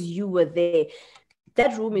 because you were there.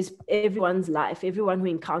 That room is everyone's life. Everyone who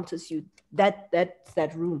encounters you, that's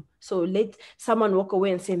that room. So let someone walk away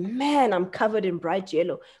and say, man, I'm covered in bright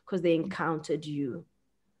yellow, because they encountered you.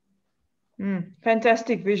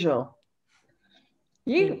 Fantastic visual.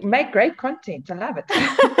 You make great content. I love it.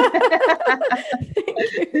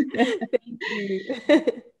 Thank you.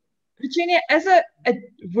 Virginia, as a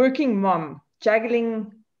working mom,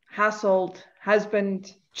 juggling household,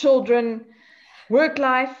 husband, children, work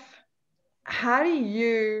life, how do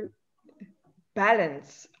you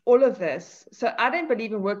balance all of this? So I don't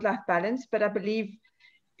believe in work-life balance, but I believe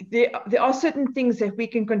there are certain things that we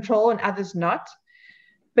can control and others not.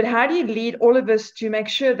 But how do you lead all of us to make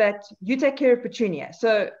sure that you take care of Petunia?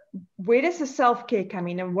 So where does the self-care come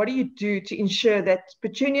in, and what do you do to ensure that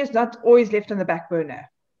Petunia is not always left on the back burner?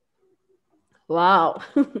 Wow.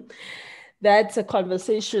 That's a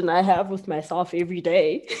conversation I have with myself every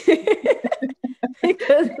day.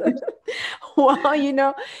 Because, wow,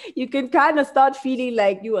 you can kind of start feeling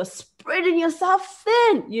like you are spreading yourself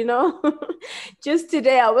thin, Just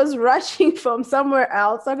today, I was rushing from somewhere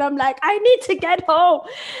else and I'm like, I need to get home.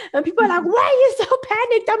 And people are like, why are you so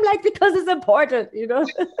panicked? I'm like, because it's important,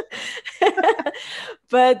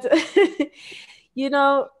 But,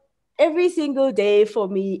 every single day for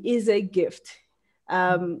me is a gift.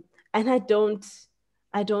 And I don't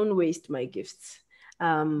waste my gifts.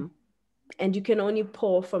 And you can only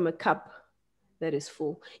pour from a cup that is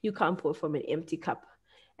full. You can't pour from an empty cup.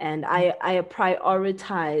 And I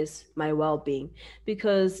prioritize my well-being,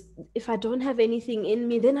 because if I don't have anything in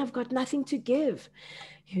me, then I've got nothing to give.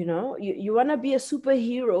 You want to be a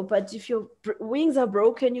superhero, but if your wings are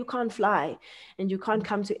broken, you can't fly and you can't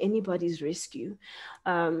come to anybody's rescue.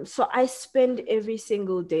 So I spend every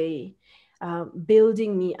single day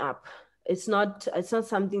building me up. It's not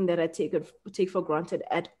something that I take for granted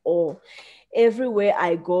at all. Everywhere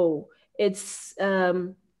I go, it's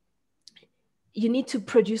you need to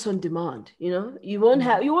produce on demand. You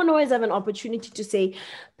won't always have an opportunity to say,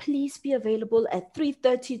 please be available at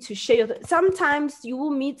 3:30 to share. Sometimes you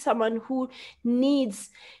will meet someone who needs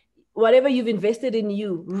whatever you've invested in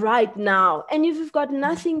you right now, and if you've got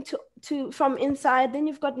nothing to from inside, then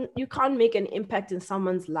you can't make an impact in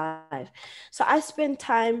someone's life. So I spend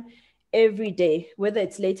time every day, whether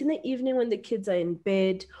it's late in the evening when the kids are in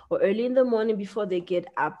bed or early in the morning before they get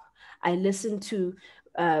up. I listen to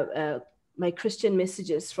my Christian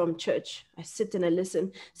messages from church. I sit and I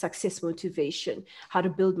listen, success motivation, how to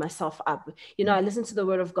build myself up. I listen to the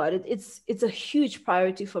word of God. It's a huge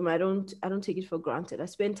priority for me. I don't take it for granted. I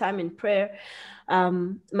spend time in prayer.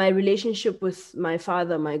 My relationship with my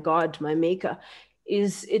Father, my God, my Maker,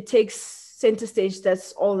 it takes center stage.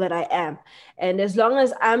 That's all that I am. And as long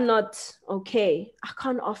as I'm not okay, I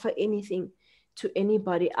can't offer anything to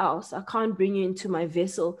anybody else. I can't bring you into my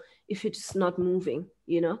vessel if it's not moving,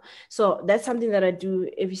 So that's something that I do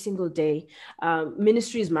every single day.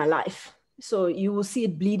 Ministry is my life. So you will see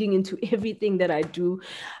it bleeding into everything that I do.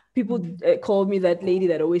 People call me that lady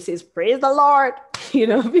that always says, praise the Lord,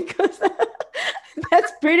 because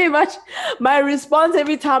that's pretty much my response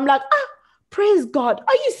every time. Like, praise God.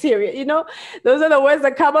 Are you serious? Those are the words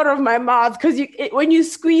that come out of my mouth, because when you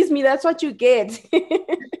squeeze me, that's what you get.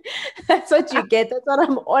 That's what you get. That's what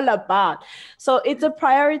I'm all about. So it's a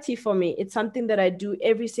priority for me. It's something that I do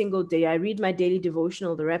every single day. I read my daily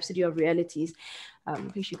devotional, The Rhapsody of Realities. I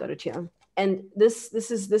think she got it here. And this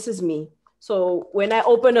is me. So when I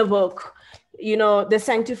open a book, the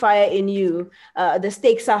sanctifier in you, the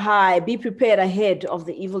stakes are high, be prepared ahead of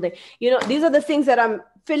the evil day. These are the things that I'm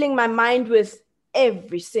filling my mind with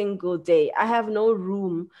every single day. I have no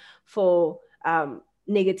room for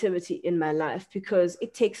negativity in my life, because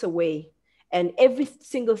it takes away. And every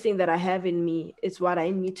single thing that I have in me is what I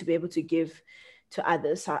need to be able to give to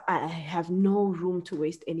others. So I have no room to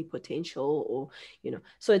waste any potential, or,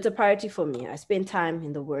 so it's a priority for me. I spend time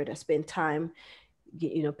in the Word. I spend time,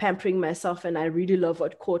 pampering myself. And I really love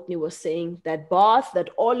what Courtney was saying, that bath, that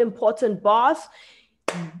all important bath.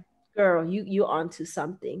 Girl, you onto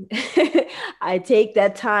something. I take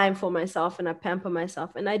that time for myself and I pamper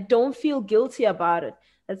myself, and I don't feel guilty about it.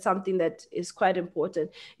 That's something that is quite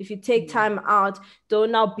important. If you take time out,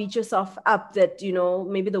 don't now beat yourself up that,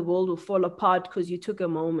 maybe the world will fall apart because you took a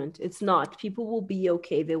moment. It's not. People will be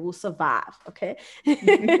okay. They will survive. Okay.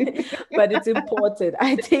 But it's important.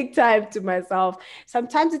 I take time to myself.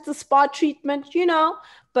 Sometimes it's a spa treatment,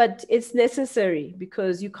 but it's necessary,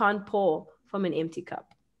 because you can't pour from an empty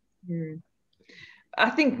cup.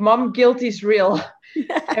 I think mom guilt is real,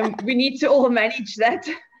 and we need to all manage that.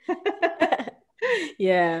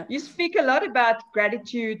 Yeah. You speak a lot about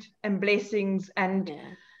gratitude and blessings, and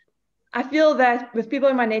I feel that with people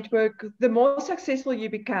in my network, the more successful you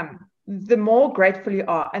become, the more grateful you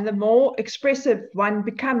are, and the more expressive one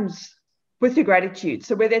becomes with your gratitude.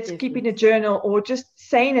 So whether it's keeping a journal or just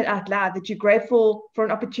saying it out loud, that you're grateful for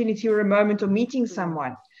an opportunity or a moment or meeting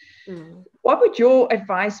someone. What would your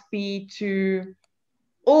advice be to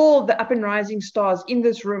all the up and rising stars in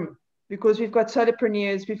this room? Because we've got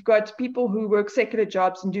solopreneurs, we've got people who work secular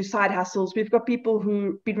jobs and do side hustles, we've got people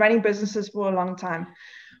who've been running businesses for a long time.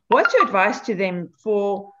 What's your advice to them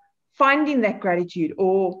for finding that gratitude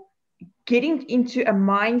or getting into a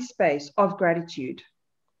mind space of gratitude?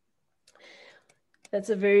 That's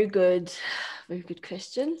a very good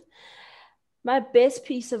question. My best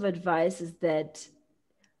piece of advice is that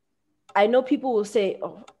I know people will say,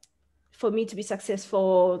 oh, for me to be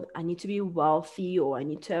successful, I need to be wealthy, or I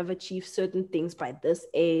need to have achieved certain things by this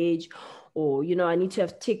age, or, you know, I need to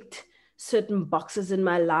have ticked certain boxes in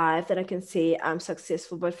my life that I can say I'm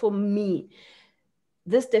successful. But for me,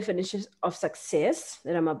 this definition of success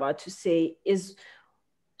that I'm about to say is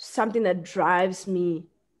something that drives me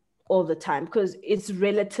all the time, because it's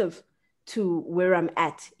relative to where I'm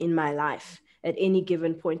at in my life at any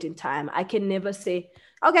given point in time. I can never say,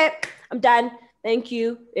 okay, I'm done. Thank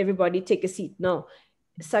you. Everybody take a seat. No,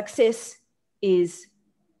 success is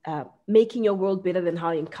making your world better than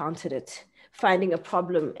how you encountered it, finding a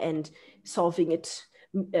problem and solving it,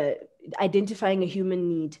 identifying a human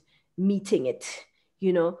need, meeting it,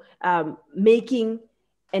 you know, making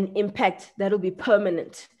an impact that'll be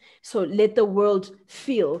permanent. So let the world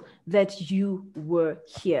feel that you were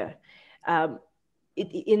here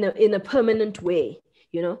in a permanent way,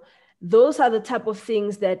 you know. Those are the type of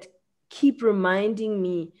things that keep reminding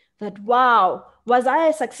me that, wow, was I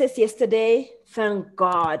a success yesterday? Thank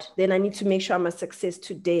God. Then I need to make sure I'm a success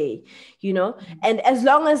today, you know. And as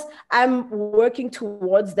long as I'm working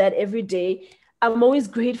towards that every day, I'm always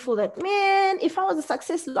grateful that, man, if I was a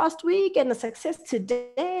success last week and a success today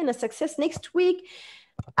and a success next week,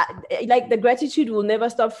 like the gratitude will never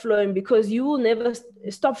stop flowing, because you will never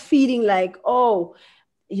stop feeling like, oh,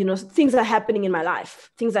 you know, things are happening in my life.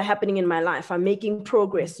 Things are happening in my life. I'm making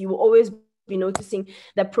progress. You will always be noticing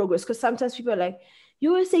that progress, because sometimes people are like,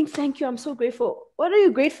 you were saying, thank you, I'm so grateful. What are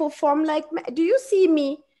you grateful for? I'm like, do you see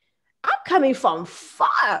me? I'm coming from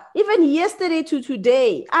far. Even yesterday to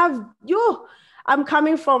today, I'm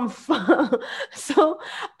coming from far. So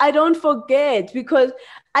I don't forget, because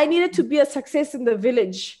I needed to be a success in the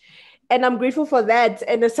village. And I'm grateful for that.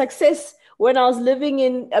 And a success when I was living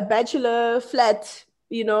in a bachelor flat,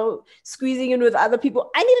 you know, squeezing in with other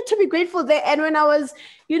people. I needed to be grateful there. And when I was,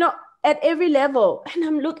 you know, at every level,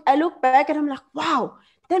 and I look back and I'm like, wow,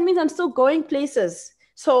 that means I'm still going places.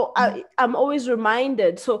 So I'm always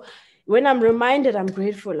reminded. So when I'm reminded, I'm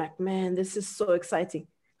grateful, like, man, this is so exciting.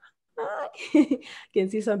 Can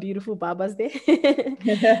see some beautiful babas there.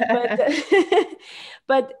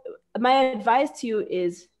 But my advice to you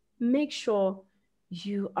is, make sure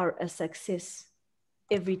you are a success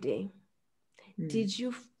every day. Did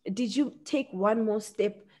you take one more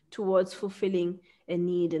step towards fulfilling a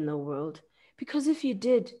need in the world? Because if you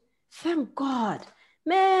did, thank God,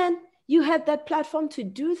 man, you had that platform to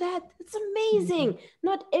do that. It's amazing.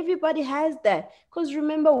 Not everybody has that. Because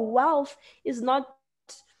remember, wealth is not,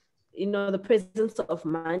 you know, the presence of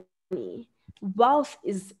money. Wealth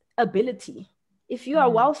is ability. If you are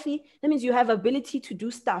wealthy, that means you have ability to do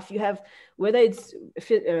stuff. You have, whether it's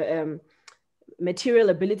material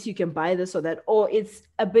ability, you can buy this or that, or it's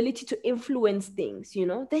ability to influence things, you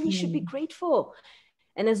know, then you should be grateful.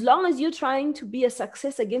 And as long as you're trying to be a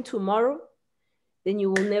success again tomorrow, then you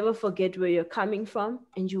will never forget where you're coming from,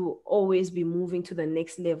 and you will always be moving to the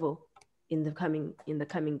next level in the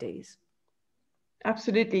coming days.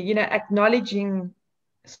 Absolutely. You know, acknowledging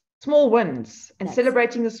small wins and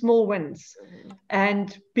celebrating the small wins,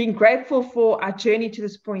 and being grateful for our journey to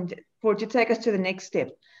this point, for it to take us to the next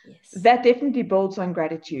step. Yes. That definitely builds on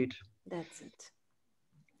gratitude. That's it.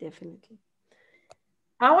 Definitely.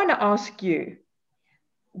 I want to ask you,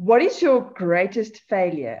 what is your greatest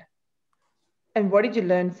failure, and what did you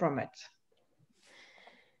learn from it?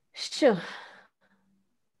 Sure.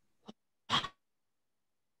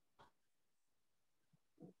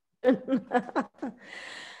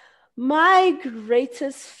 My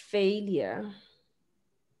greatest failure,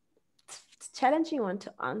 it's a challenging one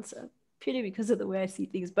to answer, purely because of the way I see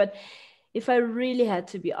things. But if I really had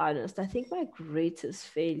to be honest, I think my greatest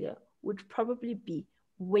failure would probably be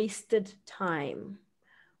wasted time.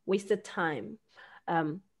 Wasted time.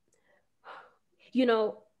 You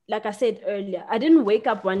know, like I said earlier, I didn't wake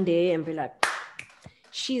up one day and be like,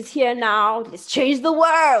 she's here now, let's change the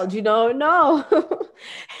world, you know. No,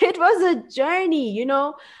 it was a journey, you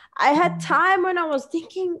know. I had time when I was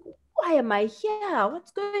thinking, why am I here?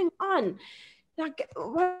 What's going on? Like,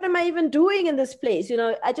 what am I even doing in this place? You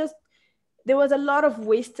know, there was a lot of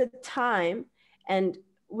wasted time. And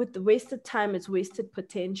with the wasted time, it's wasted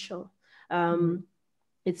potential.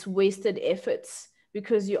 It's wasted efforts,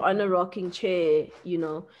 because you're on a rocking chair, you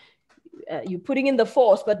know, you're putting in the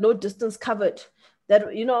force, but no distance covered.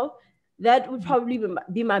 That, you know, that would probably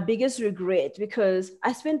be my biggest regret, because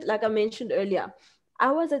I spent, like I mentioned earlier,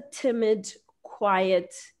 I was a timid,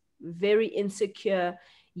 quiet, very insecure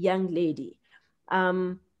young lady.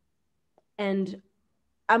 And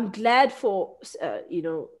I'm glad for, you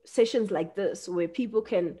know, sessions like this, where people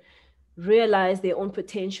can realize their own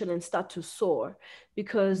potential and start to soar.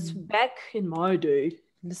 Because back in my day,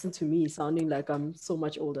 listen to me sounding like I'm so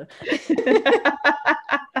much older.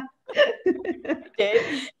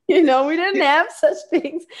 Okay. You know, we didn't have such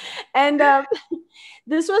things. And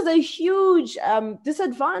this was a huge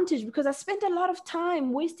disadvantage because I spent a lot of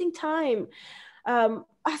time wasting time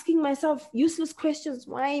asking myself useless questions.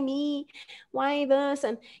 Why me? Why this?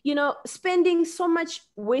 And, you know, spending so much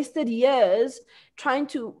wasted years trying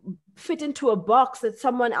to fit into a box that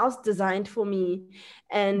someone else designed for me,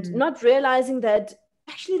 and not realizing that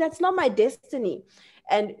actually that's not my destiny.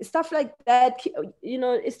 And stuff like that, you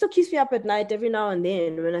know, it still keeps me up at night every now and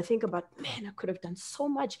then when I think about, man, I could have done so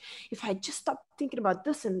much if I just stopped thinking about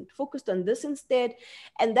this and focused on this instead.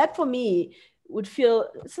 And that for me would feel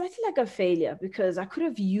slightly like a failure, because I could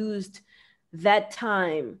have used that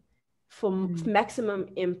time for maximum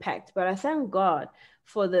impact. But I thank God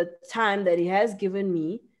for the time that He has given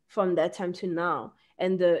me from that time to now,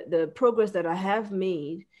 and the progress that I have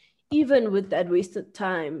made, even with that wasted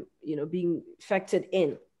time, you know, being factored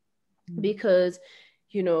in. Because,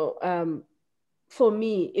 you know, for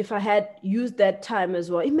me, if I had used that time as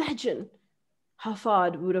well, imagine how far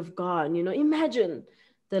it would have gone. You know, imagine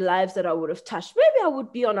the lives that I would have touched. Maybe I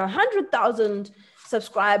would be on 100,000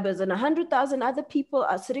 subscribers, and 100,000 other people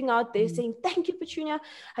are sitting out there saying, thank you, Petunia.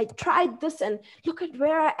 I tried this and look at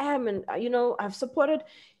where I am. And, you know, I've supported,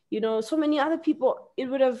 you know, so many other people. It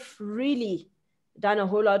would have really done a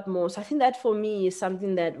whole lot more. So I think that for me is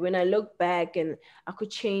something that when I look back and I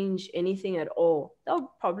could change anything at all, that would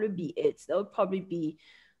probably be it. That would probably be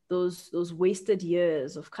those wasted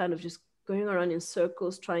years of kind of just going around in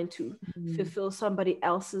circles trying to fulfill somebody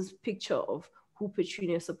else's picture of who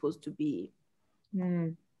Petunia is supposed to be.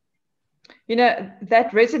 You know,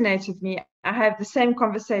 that resonates with me. I have the same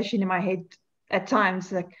conversation in my head at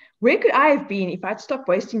times, like, where could I have been if I'd stopped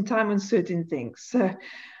wasting time on certain things? So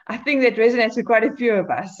I think that resonates with quite a few of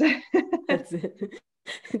us. That's it.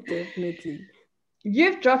 Definitely.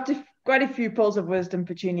 You've dropped quite a few pearls of wisdom,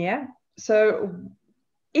 Petunia. So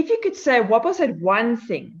if you could say, what was that one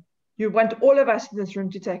thing you want all of us in this room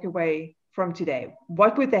to take away from today,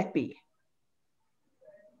 what would that be?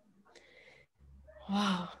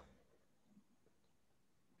 Wow.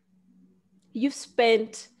 You've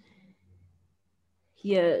spent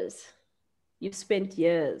years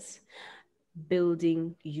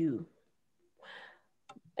building you.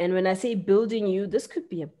 And when I say building you, this could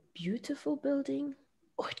be a beautiful building,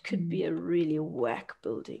 or it could be a really whack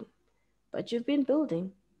building. But you've been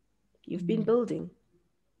building. You've been building.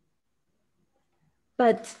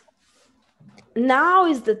 But now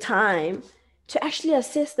is the time to actually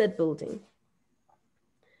assess that building.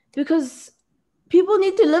 Because people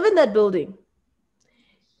need to live in that building.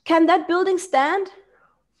 Can that building stand?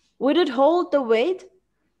 Would it hold the weight?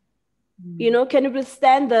 You know, can it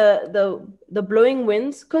withstand the blowing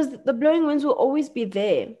winds? Because the blowing winds will always be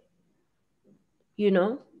there. You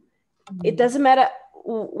know, it doesn't matter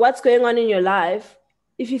what's going on in your life.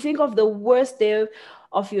 If you think of the worst day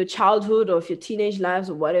of your childhood or of your teenage lives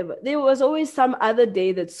or whatever, there was always some other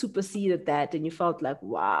day that superseded that, and you felt like,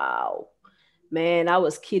 wow, man, I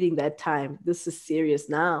was kidding that time. This is serious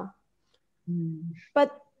now.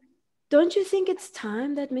 But don't you think it's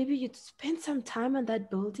time that maybe you'd spend some time on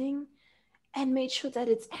that building and made sure that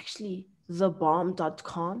it's actually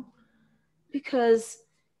thebomb.com? Because,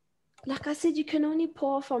 like I said, you can only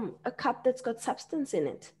pour from a cup that's got substance in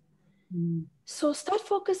it. So start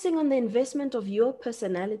focusing on the investment of your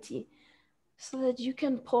personality so that you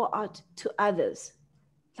can pour out to others.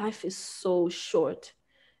 Life is so short.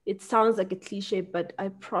 It sounds like a cliche, but I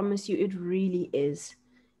promise you it really is.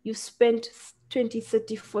 You've spent 20,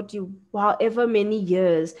 30, 40, however many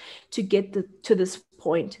years to get to this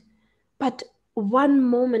point. But one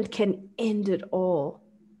moment can end it all.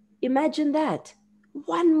 Imagine that.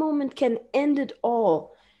 One moment can end it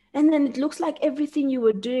all. And then it looks like everything you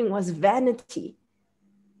were doing was vanity.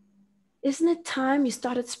 Isn't it time you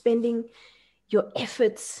started spending your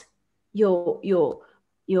efforts, your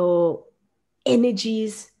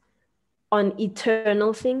energies on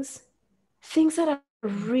eternal things? Things that are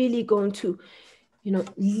really going to, you know,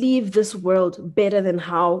 leave this world better than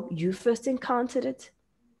how you first encountered it.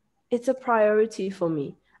 It's a priority for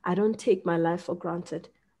me. I don't take my life for granted.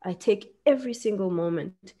 I take every single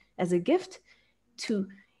moment as a gift to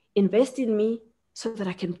invest in me so that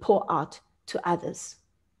I can pour out to others.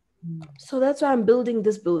 So that's why I'm building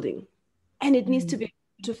this building. And it needs to be a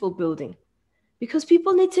beautiful building because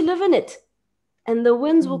people need to live in it. And the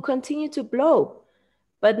winds will continue to blow.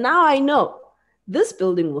 But now I know this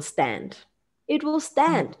building will stand. It will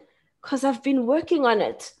stand because I've been working on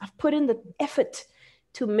it. I've put in the effort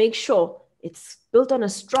to make sure it's built on a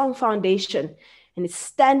strong foundation and it's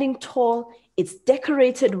standing tall, it's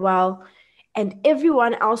decorated well, and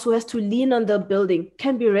everyone else who has to lean on the building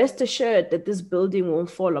can be rest assured that this building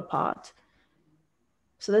won't fall apart.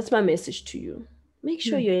 So that's my message to you. Make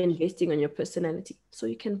sure you're investing on your personality so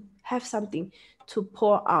you can have something to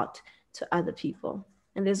pour out to other people.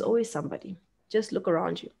 And there's always somebody. Just look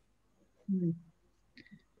around you.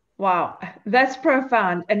 Wow, that's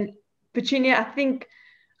profound. And Petunia, I think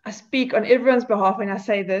I speak on everyone's behalf when I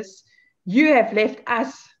say this. You have left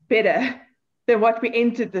us better than what we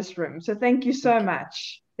entered this room. So thank you so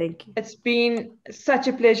much. Thank you. It's been such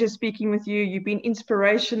a pleasure speaking with you. You've been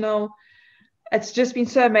inspirational. It's just been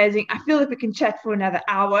so amazing. I feel like we can chat for another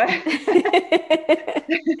hour.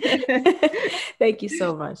 Thank you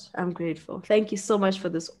so much. I'm grateful. Thank you so much for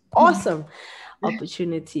this awesome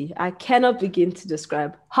opportunity. I cannot begin to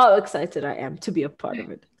describe how excited I am to be a part of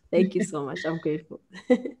it. Thank you so much. I'm grateful.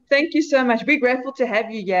 Thank you so much. We're grateful to have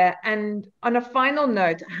you here. And on a final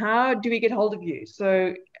note, how do we get hold of you?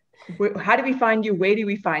 So how do we find you? Where do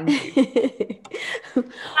we find you?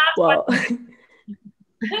 Well,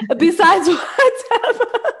 besides WhatsApp.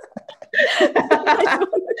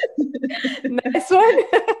 Nice one.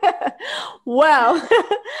 Well,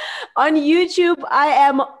 on YouTube, I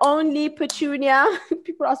am only Petunia.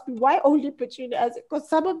 People ask me, why only Petunia? Because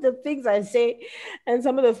some of the things I say and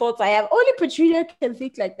some of the thoughts I have, only Petunia can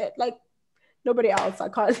think like that. Like nobody else. I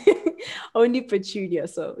can't. Only Petunia.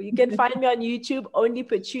 So you can find me on YouTube, only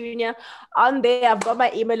Petunia. On there, I've got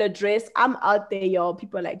my email address. I'm out there, y'all.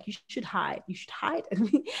 People are like, you should hide. You should hide.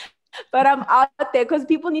 But I'm out there because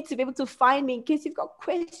people need to be able to find me in case you've got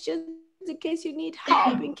questions, in case you need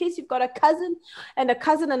help, in case you've got a cousin and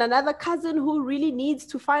another cousin who really needs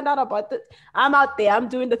to find out about it. I'm out there. I'm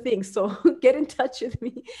doing the thing. So get in touch with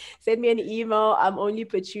me. Send me an email. I'm only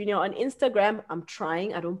Petunia. On Instagram, I'm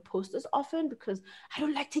trying. I don't post as often because I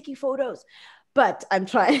don't like taking photos. But I'm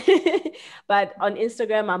trying. But on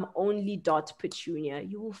Instagram, I'm only .Petunia.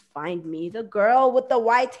 You will find me, the girl with the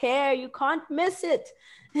white hair. You can't miss it.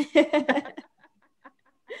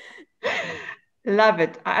 Love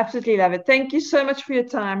it. I absolutely love it. Thank you so much for your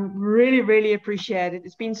time. Really, really appreciate it.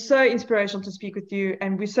 It's been so inspirational to speak with you,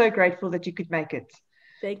 and we're so grateful that you could make it.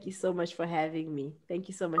 Thank you so much for having me. Thank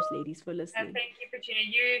you so much, ladies, for listening. And thank you, Petunia.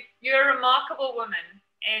 You're a remarkable woman,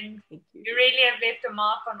 and you really have left a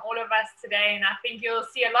mark on all of us today. And I think you'll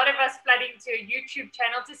see a lot of us flooding to your YouTube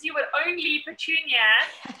channel to see what only Petunia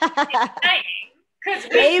is saying.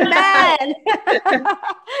 Amen.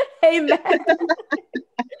 Amen.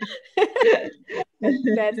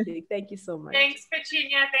 Fantastic. Thank you so much. Thanks,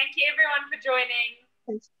 Petunia. Thank you, everyone, for joining.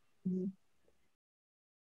 Thanks.